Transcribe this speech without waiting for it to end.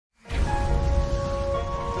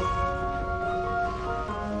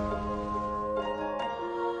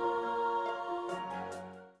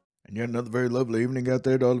Yeah, another very lovely evening out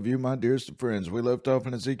there to all of you, my dearest of friends. We left off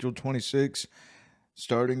in Ezekiel 26,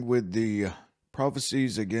 starting with the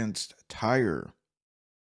prophecies against Tyre.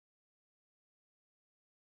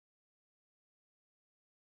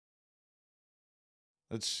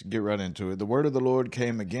 Let's get right into it. The word of the Lord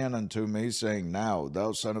came again unto me, saying, Now,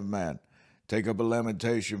 thou son of man, take up a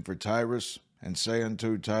lamentation for Tyrus, and say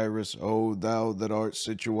unto Tyrus, O thou that art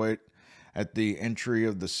situate at the entry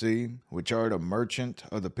of the sea, which art a merchant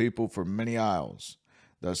of the people for many isles.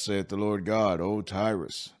 Thus saith the Lord God, O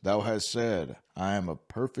Tyrus, thou hast said, I am a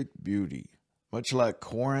perfect beauty. Much like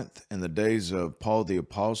Corinth in the days of Paul the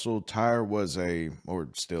Apostle, Tyre was or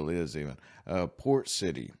still is even, a port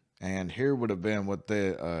city. And here would have been what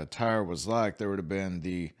the Tyre was like. There would have been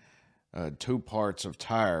the two parts of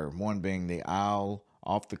Tyre, one being the isle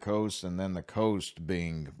off the coast, and then the coast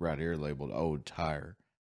being right here labeled Old Tyre.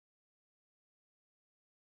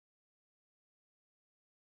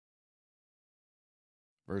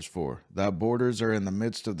 Verse 4, Thy borders are in the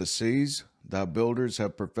midst of the seas, thy builders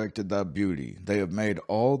have perfected thy beauty. They have made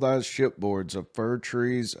all thy shipboards of fir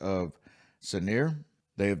trees of Senir.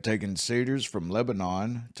 They have taken cedars from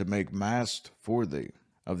Lebanon to make mast for thee.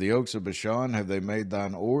 Of the oaks of Bashan have they made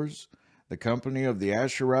thine oars. The company of the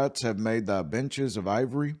Asherites have made thy benches of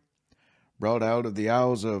ivory, brought out of the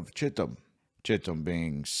isles of Chittim. Chittim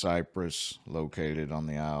being Cyprus, located on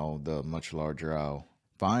the isle, the much larger isle.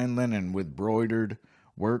 Fine linen with broidered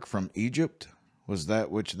work from Egypt was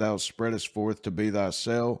that which thou spreadest forth to be thy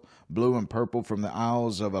sail. Blue and purple from the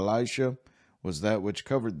isles of Elisha was that which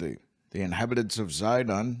covered thee. The inhabitants of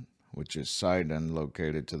Zidon, which is Sidon,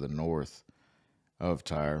 located to the north of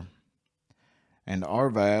Tyre, and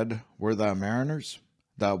Arvad were thy mariners.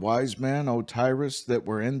 Thy wise men, O Tyrus, that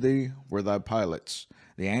were in thee, were thy pilots.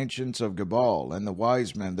 The ancients of Gebal and the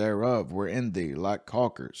wise men thereof were in thee like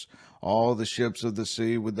caulkers. All the ships of the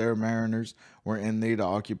sea with their mariners were in thee to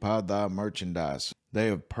occupy thy merchandise. They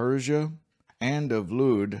of Persia and of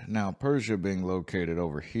Lud, now Persia being located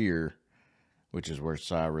over here, which is where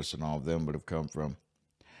Cyrus and all of them would have come from,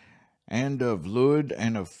 and of Lud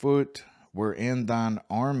and of Foot were in thine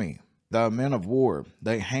army. Thy men of war,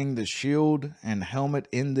 they hang the shield and helmet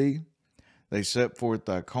in thee. They set forth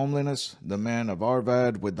thy comeliness. The men of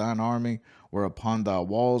Arvad with thine army were upon thy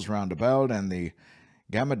walls round about, and the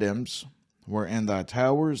Gammadims were in thy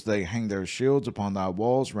towers. They hang their shields upon thy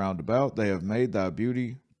walls round about. They have made thy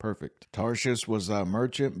beauty perfect. Tarshish was thy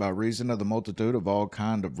merchant by reason of the multitude of all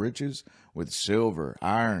kind of riches, with silver,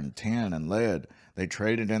 iron, tin, and lead. They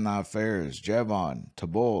traded in thy fairs, Javan,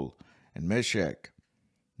 Tabol, and Meshech.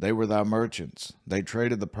 They were thy merchants. They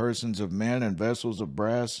traded the persons of men and vessels of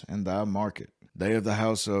brass in thy market. They of the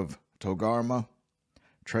house of Togarma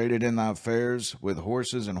traded in thy fairs with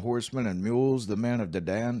horses and horsemen and mules. The men of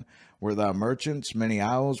Dedan were thy merchants. Many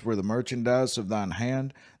isles were the merchandise of thine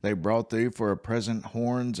hand. They brought thee for a present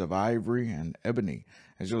horns of ivory and ebony.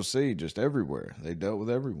 As you'll see, just everywhere, they dealt with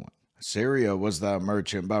everyone. Syria was thy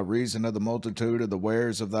merchant by reason of the multitude of the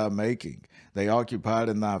wares of thy making. They occupied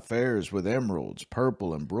in thy fairs with emeralds,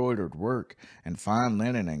 purple, embroidered work, and fine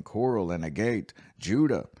linen, and coral, and agate.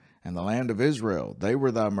 Judah and the land of Israel, they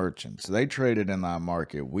were thy merchants. They traded in thy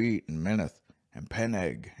market wheat and minneth, and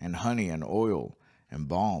peneg, and honey, and oil, and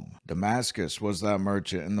balm. Damascus was thy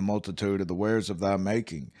merchant in the multitude of the wares of thy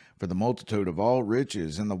making, for the multitude of all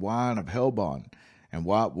riches in the wine of Helbon, and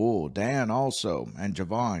white wool. Dan also, and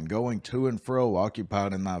Javan, going to and fro,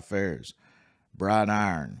 occupied in thy fairs. Bright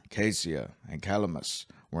iron, cassia, and calamus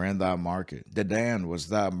were in thy market. Dedan was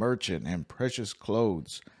thy merchant in precious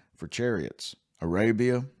clothes for chariots.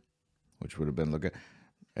 Arabia, which would have been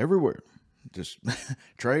everywhere, just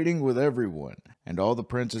trading with everyone. And all the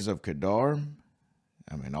princes of Kedar,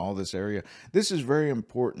 all this area. This is very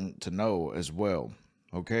important to know as well.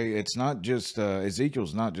 Okay, it's not just,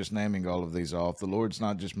 Ezekiel's not just naming all of these off. The Lord's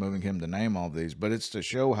not just moving him to name all of these, but it's to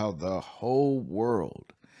show how the whole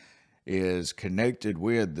world is connected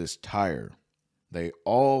with this Tyre. They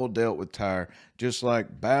all dealt with Tyre, just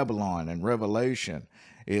like Babylon and Revelation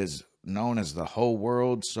is known as the whole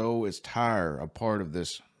world, so is Tyre a part of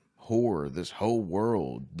this whore. This whole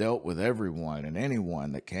world dealt with everyone and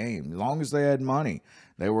anyone that came. As long as they had money,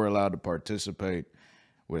 they were allowed to participate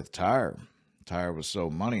with Tyre. Tyre was so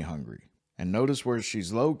money hungry. And notice where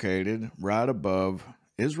she's located, right above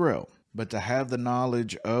Israel. But to have the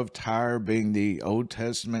knowledge of Tyre being the Old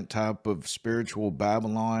Testament type of spiritual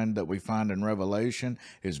Babylon that we find in Revelation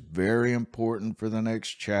is very important for the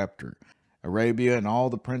next chapter. Arabia and all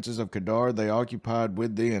the princes of Kedar, they occupied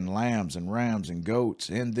with thee in lambs and rams and goats.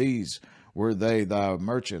 In these were they thy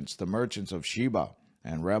merchants, the merchants of Sheba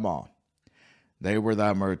and Rabbah. They were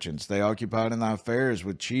thy merchants. They occupied in thy fairs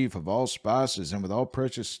with chief of all spices and with all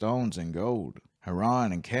precious stones and gold.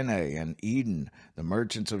 Haran and Kene and Eden, the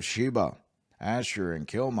merchants of Sheba, Asher and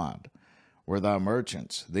Kilmad, were thy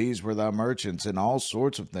merchants. These were thy merchants in all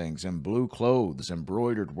sorts of things, in blue clothes,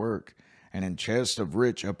 embroidered work, and in chests of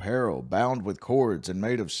rich apparel, bound with cords and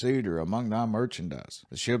made of cedar among thy merchandise.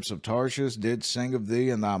 The ships of Tarshish did sing of thee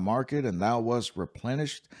in thy market, and thou wast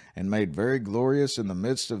replenished and made very glorious in the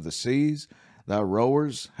midst of the seas. Thy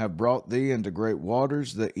rowers have brought thee into great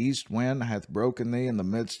waters. The east wind hath broken thee in the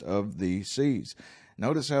midst of the seas.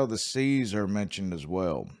 Notice how the seas are mentioned as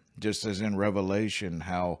well, just as in Revelation,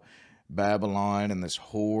 how Babylon and this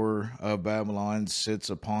whore of Babylon sits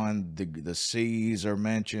upon the seas are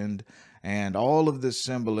mentioned, and all of this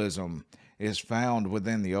symbolism is found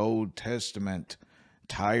within the Old Testament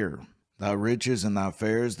Tyre. Thy riches and thy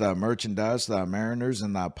fairs, thy merchandise, thy mariners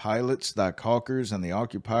and thy pilots, thy caulkers and the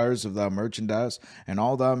occupiers of thy merchandise, and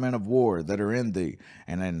all thy men of war that are in thee,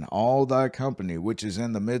 and in all thy company which is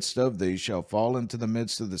in the midst of thee, shall fall into the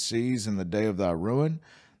midst of the seas in the day of thy ruin.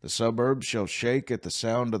 The suburbs shall shake at the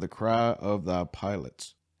sound of the cry of thy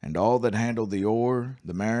pilots. And all that handle the oar,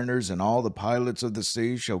 the mariners, and all the pilots of the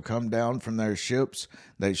sea shall come down from their ships.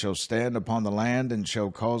 They shall stand upon the land, and shall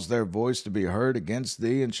cause their voice to be heard against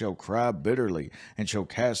thee, and shall cry bitterly, and shall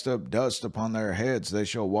cast up dust upon their heads. They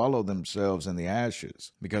shall wallow themselves in the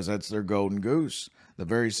ashes, because that's their golden goose. The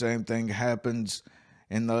very same thing happens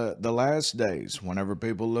in the last days, whenever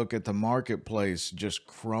people look at the marketplace just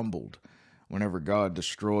crumbled. Whenever God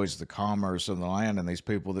destroys the commerce of the land, and these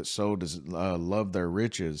people that love their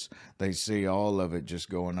riches, they see all of it just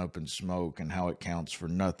going up in smoke, and how it counts for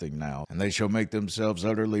nothing now. And they shall make themselves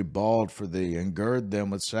utterly bald for thee, and gird them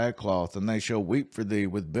with sackcloth, and they shall weep for thee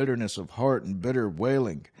with bitterness of heart and bitter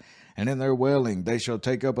wailing. And in their wailing they shall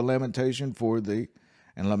take up a lamentation for thee,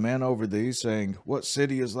 and lament over thee, saying, What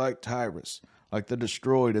city is like Tyre, like the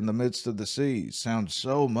destroyed in the midst of the seas? Sounds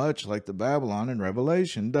so much like the Babylon in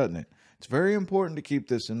Revelation, doesn't it? It's very important to keep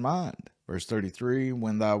this in mind. Verse 33,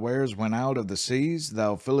 When thy wares went out of the seas,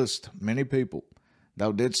 thou fillest many people.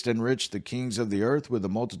 Thou didst enrich the kings of the earth with the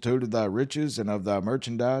multitude of thy riches and of thy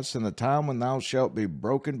merchandise. In the time when thou shalt be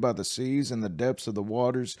broken by the seas and the depths of the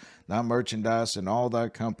waters, thy merchandise and all thy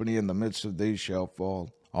company in the midst of thee shall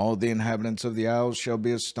fall. All the inhabitants of the isles shall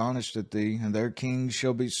be astonished at thee, and their kings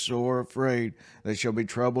shall be sore afraid. They shall be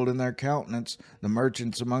troubled in their countenance. The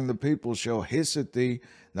merchants among the people shall hiss at thee.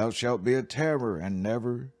 Thou shalt be a terror, and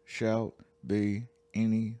never shalt be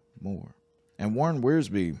any more. And Warren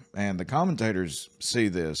Wiersbe and the commentators see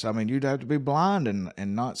this. I mean, you'd have to be blind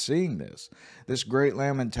and not seeing this. This great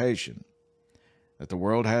lamentation that the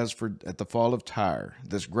world has at the fall of Tyre.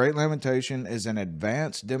 This great lamentation is an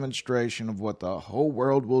advanced demonstration of what the whole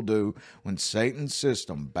world will do when Satan's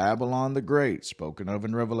system, Babylon the Great, spoken of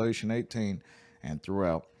in Revelation 18 and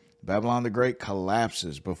throughout, Babylon the Great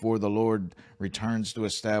collapses before the Lord returns to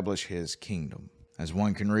establish his kingdom. As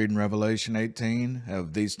one can read in Revelation 18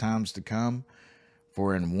 of these times to come,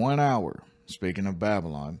 for in 1 hour, speaking of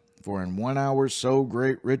Babylon, for in 1 hour so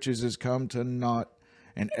great riches is come to naught,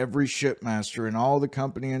 and every shipmaster and all the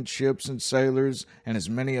company and ships and sailors, and as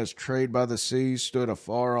many as trade by the sea, stood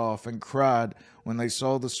afar off, and cried when they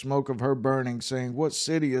saw the smoke of her burning, saying, What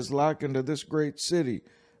city is like unto this great city?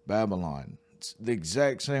 Babylon. It's the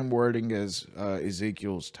exact same wording as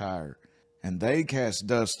Ezekiel's Tyre. And they cast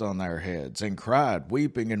dust on their heads, and cried,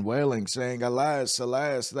 weeping and wailing, saying, Alas,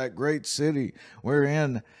 alas, that great city,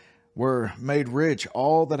 wherein were made rich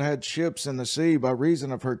all that had ships in the sea by reason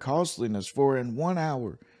of her costliness, for in 1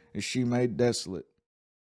 hour is she made desolate.